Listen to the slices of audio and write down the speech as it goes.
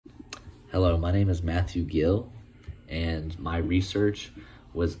Hello, my name is Matthew Gill, and my research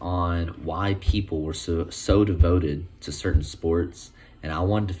was on why people were so devoted to certain sports. And I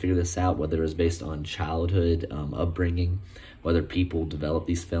wanted to figure this out, whether it was based on childhood upbringing, whether people develop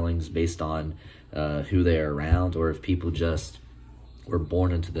these feelings based on who they are around, or if people just were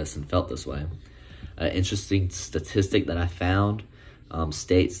born into this and felt this way. An interesting statistic that I found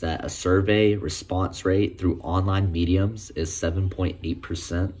states that a survey response rate through online mediums is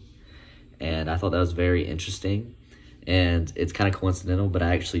 7.8%. And I thought that was very interesting. And it's kind of coincidental, but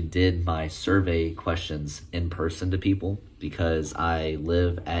I actually did my survey questions in person to people because I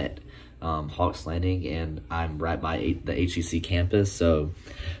live at Hawks Landing and I'm right by the HEC campus. So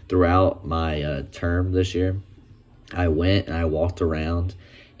throughout my term this year, I went and I walked around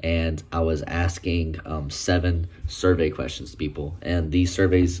and I was asking 7 survey questions to people. And these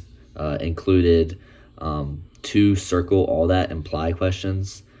surveys included 2 circle all that imply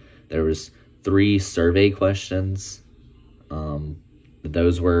questions. There was 3 survey questions.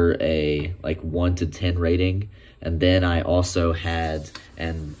 Those were a 1 to 10 rating. And then I also had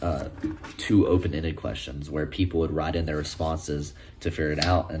 2 open-ended questions where people would write in their responses to figure it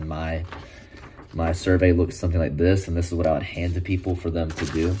out. And my survey looks something like this, and this is what I would hand to people for them to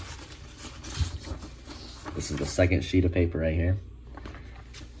do. This is the second sheet of paper right here.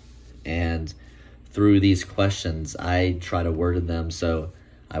 And through these questions, I try to word them so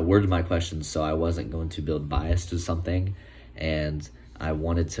I worded my questions so I wasn't going to build bias to something, and I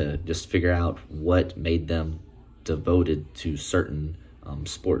wanted to just figure out what made them devoted to certain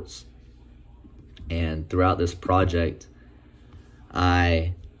sports. And throughout this project,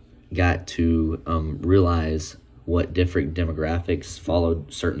 I got to realize what different demographics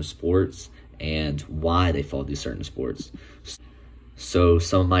followed certain sports and why they followed these certain sports. So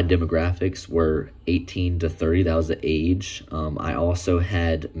some of my demographics were 18 to 30, that was the age. I also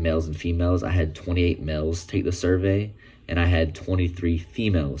had males and females. I had 28 males take the survey, and I had 23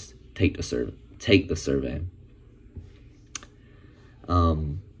 females take the survey.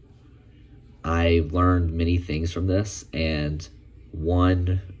 I learned many things from this, and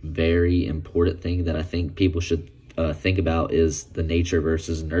one very important thing that I think people should think about is the nature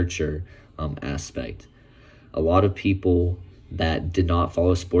versus nurture aspect. A lot of people that did not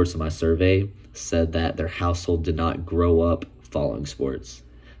follow sports in my survey said that their household did not grow up following sports.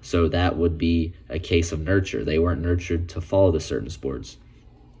 So that would be a case of nurture. They weren't nurtured to follow the certain sports.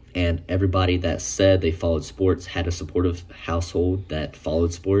 And everybody that said they followed sports had a supportive household that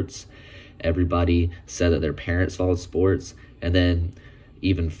followed sports. Everybody said that their parents followed sports. And then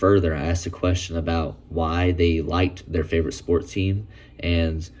even further, I asked a question about why they liked their favorite sports team,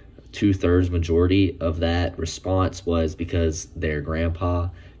 and 2/3 majority of that response was because their grandpa,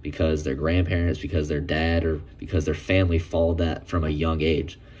 because their grandparents, because their dad, or because their family followed that from a young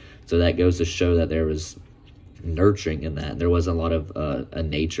age. So that goes to show that there was nurturing in that. There wasn't a lot of a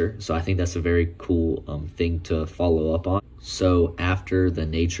nature. So I think that's a very cool thing to follow up on. So after the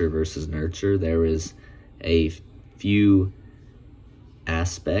nature versus nurture, there is a few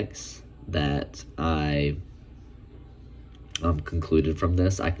aspects that I concluded from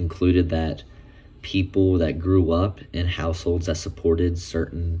this. I concluded that people that grew up in households that supported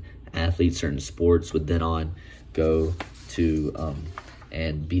certain athletes, certain sports, would then on go to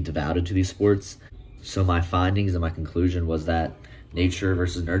and be devoted to these sports. So my findings and my conclusion was that nature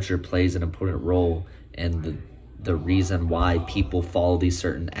versus nurture plays an important role in the reason why people follow these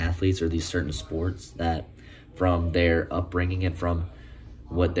certain athletes or these certain sports, that from their upbringing and from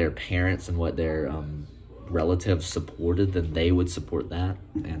what their parents and what their relatives supported, then they would support that,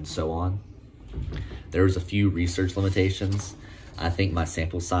 and so on. There was a few research limitations. I think my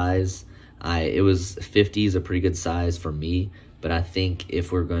sample size, it was 50 is a pretty good size for me, but I think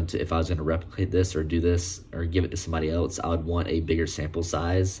if I was going to replicate this or do this or give it to somebody else, I would want a bigger sample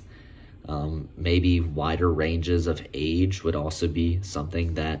size. Maybe wider ranges of age would also be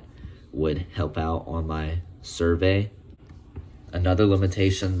something that would help out on my survey. Another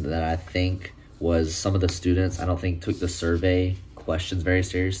limitation that I think was some of the students, I don't think, took the survey questions very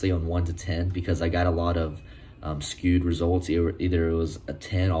seriously on 1 to 10, because I got a lot of skewed results. Either it was a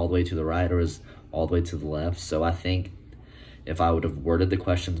 10 all the way to the right or it was all the way to the left. So I think if I would have worded the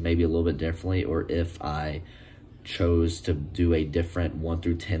questions maybe a little bit differently, or if I chose to do a different 1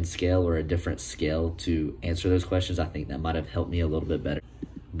 through 10 scale or a different scale to answer those questions, I think that might have helped me a little bit better.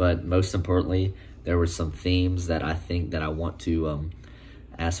 But most importantly, there were some themes that I think that I want to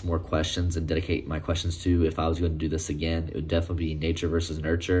ask more questions and dedicate my questions to. If I was going to do this again, it would definitely be nature versus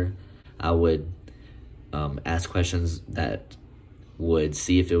nurture. I would ask questions that would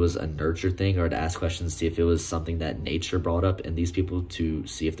see if it was a nurture thing, or to ask questions, see if it was something that nature brought up in these people to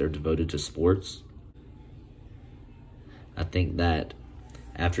see if they're devoted to sports. I think that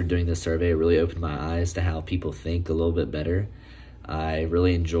after doing this survey, it really opened my eyes to how people think a little bit better. I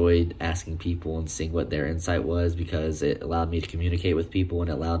really enjoyed asking people and seeing what their insight was, because it allowed me to communicate with people and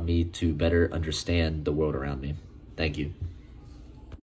allowed me to better understand the world around me. Thank you.